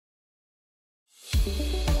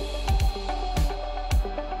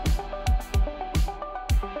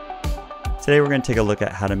Today we're going to take a look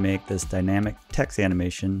at how to make this dynamic text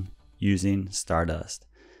animation using Stardust.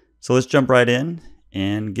 So let's jump right in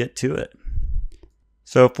and get to it.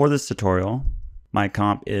 So for this tutorial, my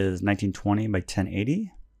comp is 1920 by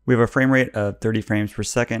 1080. We have a frame rate of 30 frames per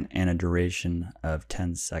second and a duration of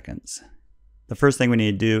 10 seconds. The first thing we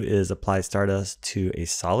need to do is apply Stardust to a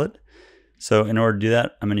solid. So in order to do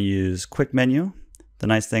that, I'm going to use Quick Menu. The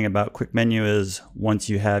nice thing about Quick Menu is once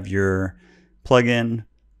you have your plugin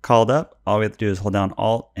called up, all we have to do is hold down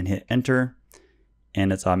Alt and hit Enter,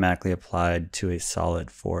 and it's automatically applied to a solid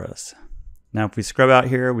for us. Now if we scrub out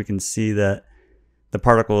here, we can see that the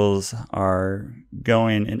particles are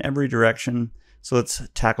going in every direction. So let's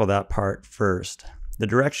tackle that part first. The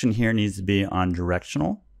direction here needs to be on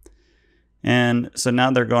directional. And so now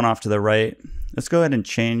they're going off to the right. Let's go ahead and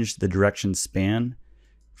change the direction span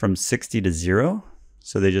from 60 to 0.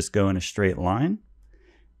 So they just go in a straight line.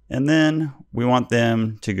 And then we want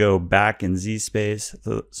them to go back in Z space.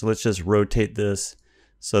 So let's just rotate this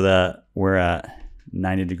so that we're at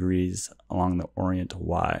 90 degrees along the orient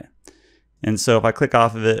Y. And so if I click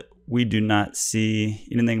off of it, we do not see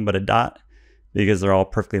anything but a dot because they're all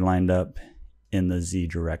perfectly lined up in the Z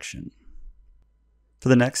direction. For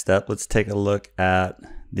the next step, let's take a look at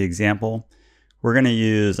the example. We're going to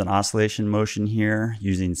use an oscillation motion here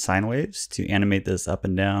using sine waves to animate this up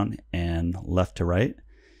and down and left to right.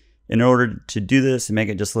 In order to do this and make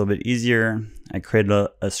it just a little bit easier, I created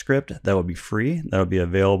a script that will be free, that will be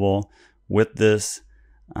available with this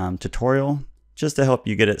tutorial, just to help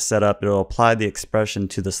you get it set up. It'll apply the expression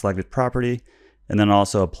to the selected property and then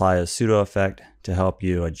also apply a pseudo effect to help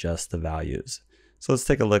you adjust the values. So let's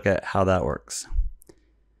take a look at how that works.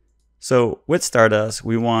 So with Stardust,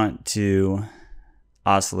 we want to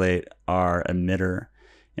oscillate our emitter.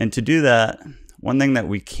 And to do that, one thing that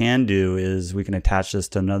we can do is we can attach this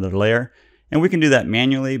to another layer, and we can do that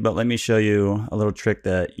manually, but let me show you a little trick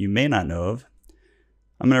that you may not know of.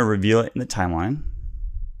 I'm going to reveal it in the timeline,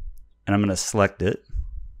 and I'm going to select it.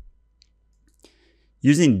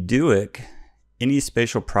 Using Duik, any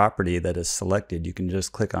spatial property that is selected, you can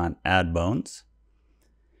just click on Add Bones,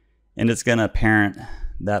 and it's going to parent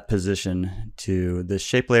that position to this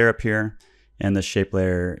shape layer up here, and the shape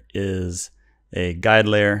layer is a guide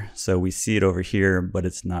layer, so we see it over here, but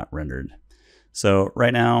it's not rendered. So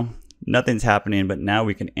right now, nothing's happening, but now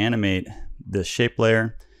we can animate the shape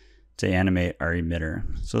layer to animate our emitter.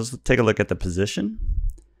 So let's take a look at the position.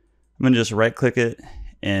 I'm gonna just right click it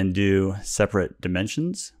and do separate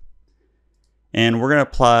dimensions. And we're gonna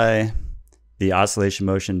apply the oscillation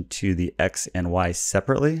motion to the X and Y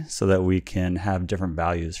separately so that we can have different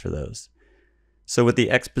values for those. So with the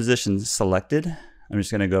X position selected, I'm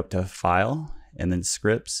just gonna go up to File and then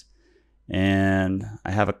Scripts. And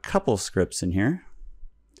I have a couple scripts in here.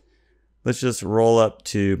 Let's just roll up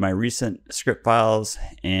to my recent script files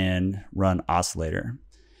and run oscillator.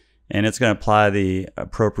 And it's going to apply the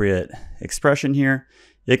appropriate expression here.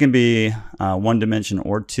 It can be one dimension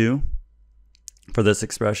or two for this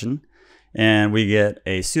expression. And we get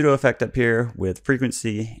a pseudo effect up here with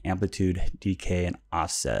frequency, amplitude, decay, and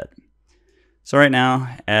offset. So right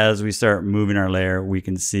now, as we start moving our layer, we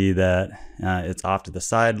can see that it's off to the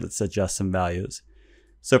side. Let's adjust some values.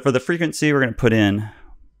 So for the frequency, we're going to put in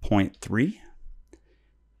 0.3.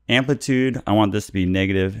 Amplitude, I want this to be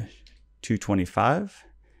 -225.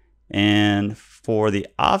 And for the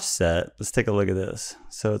offset, let's take a look at this.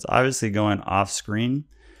 So it's obviously going off screen.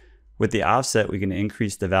 With the offset, we can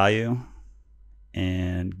increase the value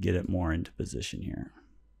and get it more into position here.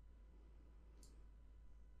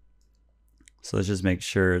 So let's just make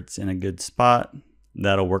sure it's in a good spot.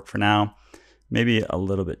 That'll work for now. Maybe a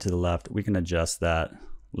little bit to the left. We can adjust that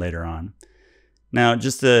later on. Now,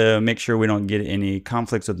 just to make sure we don't get any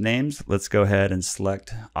conflicts with names, let's go ahead and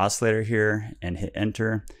select oscillator here and hit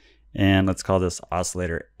enter. And let's call this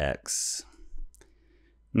oscillator X.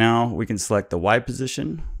 Now we can select the Y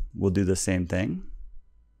position. We'll do the same thing.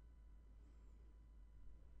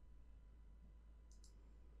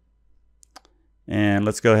 And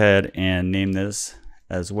let's go ahead and name this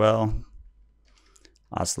as well.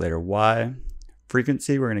 Oscillator Y.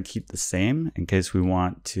 Frequency, we're going to keep the same in case we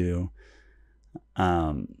want to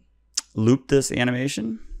loop this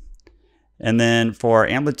animation. And then for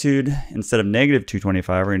amplitude, instead of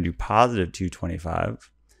 -225, we're going to do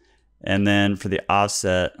 +225. And then for the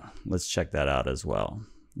offset, let's check that out as well.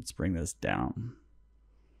 Let's bring this down.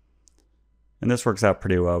 And this works out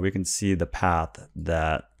pretty well. We can see the path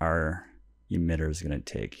that our emitter is going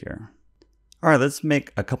to take here. All right, let's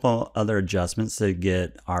make a couple other adjustments to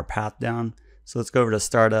get our path down. So let's go over to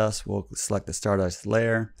Stardust. We'll select the Stardust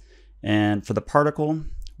layer. And for the particle,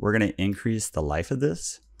 we're going to increase the life of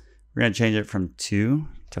this. We're going to change it from 2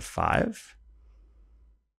 to 5.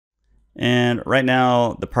 And right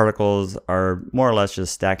now, the particles are more or less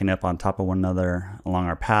just stacking up on top of one another along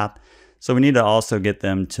our path. So we need to also get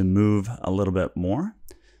them to move a little bit more.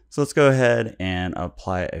 So let's go ahead and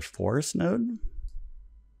apply a force node.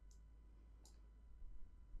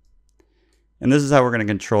 And this is how we're going to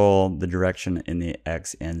control the direction in the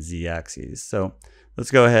X and Z axes. So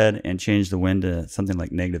let's go ahead and change the wind to something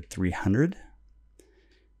like -300.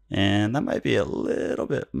 And that might be a little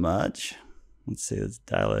bit much. Let's see, let's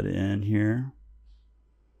dial it in here.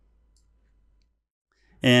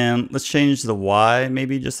 And let's change the Y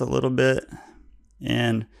maybe just a little bit.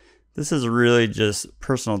 And this is really just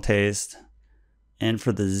personal taste. And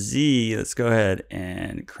for the Z, let's go ahead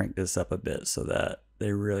and crank this up a bit so that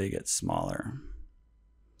they really get smaller.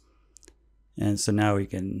 And so now we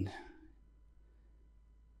can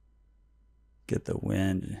get the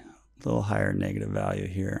wind a little higher negative value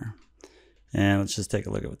here. And let's just take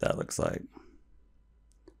a look at what that looks like.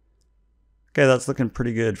 Okay, that's looking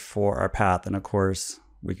pretty good for our path. And of course,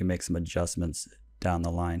 we can make some adjustments down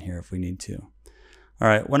the line here if we need to. All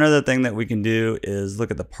right, one other thing that we can do is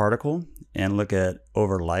look at the particle and look at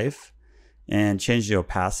over life and change the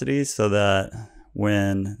opacity so that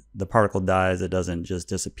when the particle dies, it doesn't just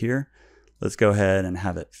disappear. Let's go ahead and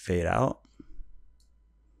have it fade out.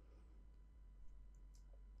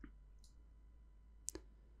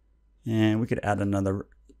 And we could add another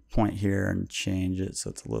point here and change it so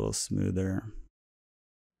it's a little smoother.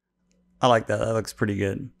 I like that, that looks pretty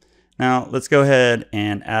good. Now let's go ahead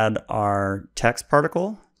and add our text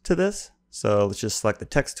particle to this. So let's just select the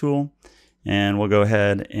text tool and we'll go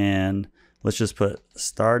ahead and let's just put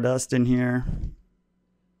Stardust in here.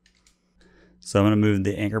 So I'm going to move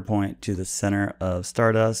the anchor point to the center of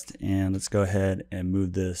Stardust and let's go ahead and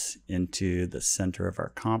move this into the center of our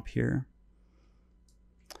comp here.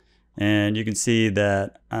 And you can see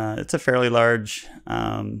that it's a fairly large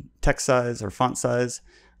text size or font size.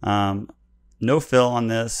 No fill on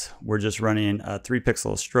this. We're just running a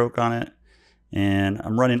 3-pixel stroke on it. And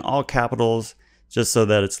I'm running all capitals just so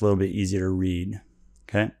that it's a little bit easier to read.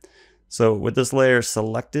 Okay. So with this layer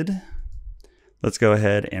selected, let's go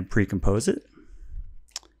ahead and pre-compose it.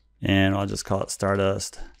 And I'll just call it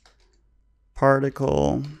Stardust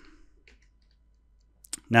Particle.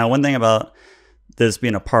 Now, one thing about this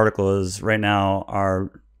being a particle is right now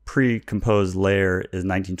our pre-composed layer is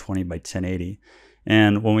 1920 by 1080.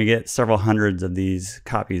 And when we get several hundreds of these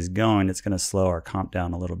copies going, it's going to slow our comp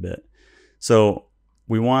down a little bit. So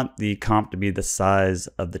we want the comp to be the size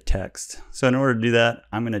of the text. So in order to do that,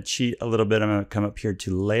 I'm going to cheat a little bit. I'm going to come up here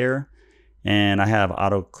to layer and I have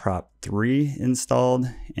auto crop 3 installed.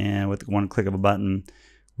 And with one click of a button,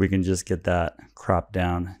 we can just get that cropped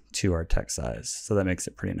down to our text size. So that makes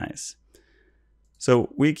it pretty nice.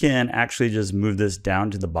 So we can actually just move this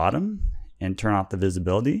down to the bottom and turn off the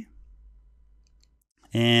visibility.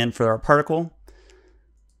 And for our particle,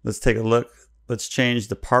 let's take a look. Let's change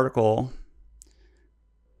the particle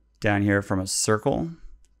down here from a circle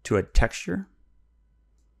to a texture.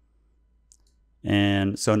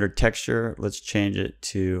 And so under texture, let's change it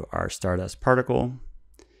to our Stardust particle.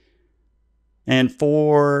 And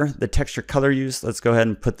for the texture color use, let's go ahead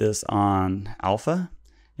and put this on alpha.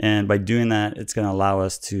 And by doing that, it's going to allow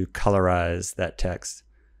us to colorize that text.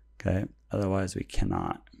 Okay, otherwise we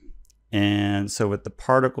cannot. And so with the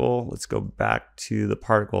particle, let's go back to the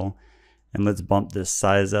particle and let's bump this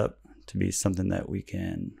size up to be something that we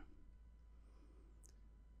can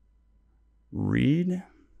read.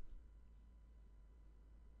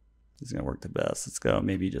 This is going to work the best. Let's go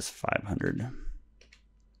maybe just 500.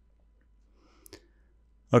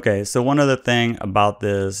 Okay, so one other thing about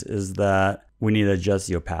this is that we need to adjust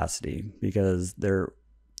the opacity because they're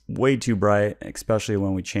way too bright, especially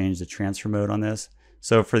when we change the transfer mode on this.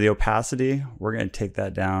 So for the opacity, we're going to take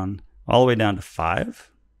that down all the way down to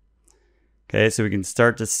 5. Okay, so we can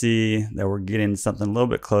start to see that we're getting something a little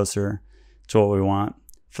bit closer to what we want.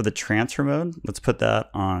 For the transfer mode, let's put that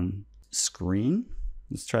on screen.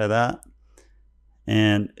 Let's try that.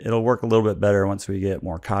 And it'll work a little bit better once we get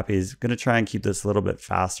more copies. I'm going to try and keep this a little bit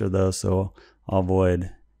faster though, so I'll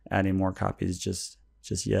avoid adding more copies just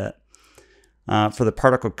yet. For the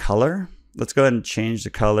particle color, let's go ahead and change the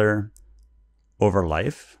color over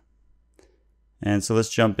life. And so let's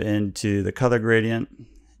jump into the color gradient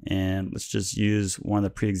and let's just use one of the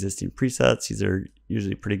pre-existing presets. These are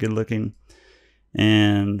usually pretty good looking.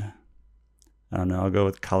 And I don't know, I'll go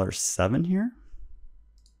with color 7 here.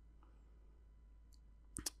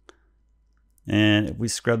 And if we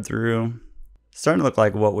scrub through, starting to look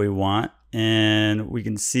like what we want. And we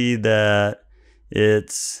can see that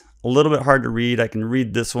it's a little bit hard to read. I can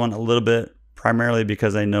read this one a little bit, primarily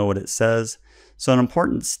because I know what it says. So an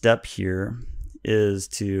important step here is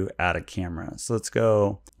to add a camera. So let's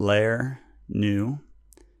go Layer, New.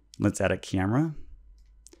 Let's add a camera.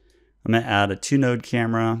 I'm going to add a 2-node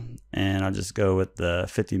camera, and I'll just go with the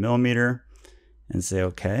 50mm and say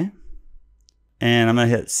OK. And I'm going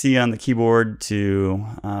to hit C on the keyboard to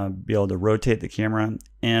be able to rotate the camera.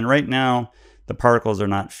 And right now, the particles are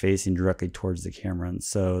not facing directly towards the camera, and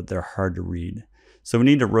so they're hard to read. So we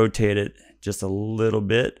need to rotate it just a little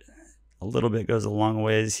bit. A little bit goes a long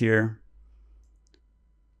ways here.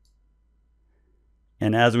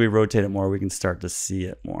 And as we rotate it more, we can start to see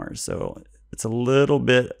it more. So it's a little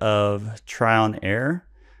bit of trial and error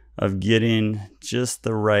of getting just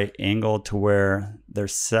the right angle to where they're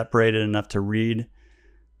separated enough to read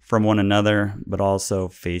from one another, but also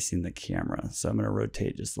facing the camera. So I'm going to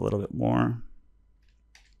rotate just a little bit more.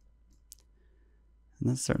 And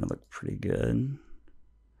that's starting to look pretty good.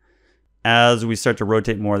 As we start to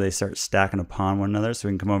rotate more, they start stacking upon one another. So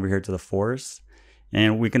we can come over here to the force,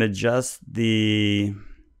 and we can adjust this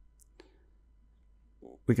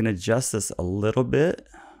a little bit.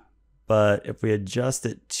 But if we adjust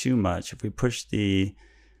it too much, if we push the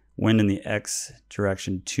wind in the X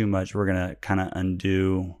direction too much, we're going to kind of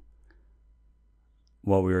undo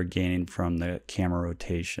what we were gaining from the camera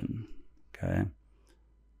rotation. Okay.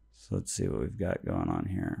 So let's see what we've got going on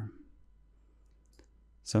here.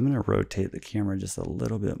 So I'm going to rotate the camera just a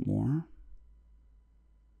little bit more.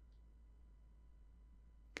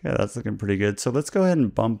 Okay, that's looking pretty good. So let's go ahead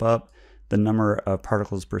and bump up the number of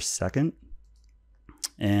particles per second.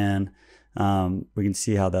 And we can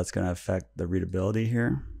see how that's going to affect the readability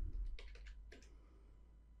here.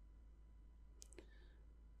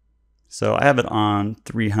 So I have it on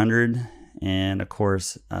 300, and of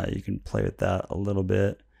course you can play with that a little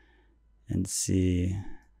bit and see.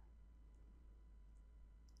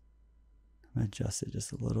 I'm going to adjust it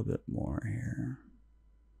just a little bit more here.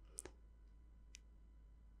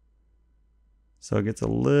 So it gets a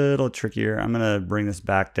little trickier. I'm going to bring this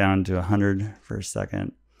back down to 100 for a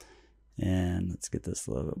second. And let's get this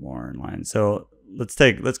a little bit more in line. So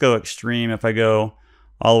let's go extreme. If I go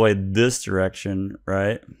all the way this direction,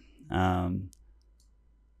 right?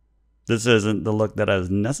 This isn't the look that I was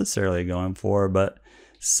necessarily going for, but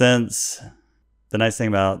since the nice thing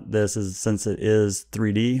about this is since it is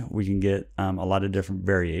 3D, we can get a lot of different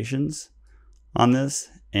variations on this,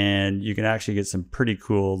 and you can actually get some pretty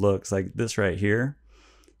cool looks like this right here.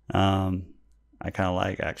 I kind of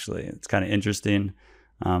like, actually. It's kind of interesting.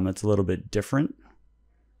 It's a little bit different.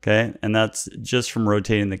 Okay, and that's just from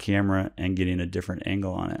rotating the camera and getting a different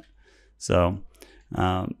angle on it. So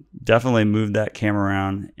definitely move that camera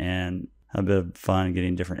around and have a bit of fun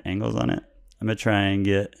getting different angles on it. I'm gonna try and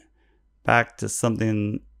get back to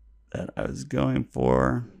something that I was going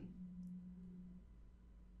for.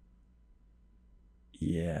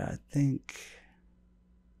 Yeah, I think.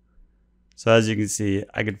 So as you can see,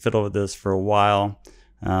 I could fiddle with this for a while.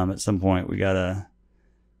 At some point, we gotta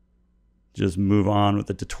just move on with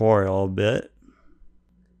the tutorial a bit.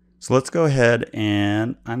 So let's go ahead,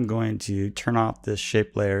 and I'm going to turn off this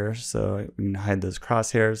shape layer so we can hide those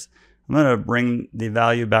crosshairs. I'm going to bring the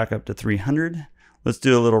value back up to 300. Let's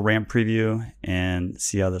do a little ramp preview and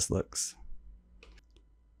see how this looks.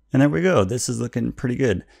 And there we go. This is looking pretty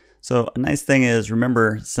good. So a nice thing is,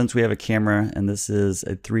 remember, since we have a camera and this is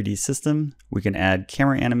a 3D system, we can add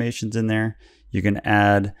camera animations in there. You can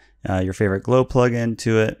add your favorite glow plugin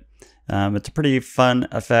to it. It's a pretty fun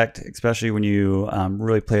effect, especially when you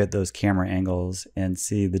really play at those camera angles and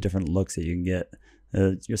see the different looks that you can get.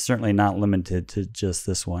 You're certainly not limited to just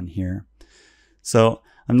this one here. So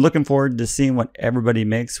I'm looking forward to seeing what everybody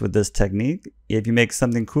makes with this technique. If you make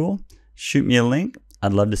something cool, shoot me a link.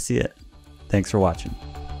 I'd love to see it. Thanks for watching.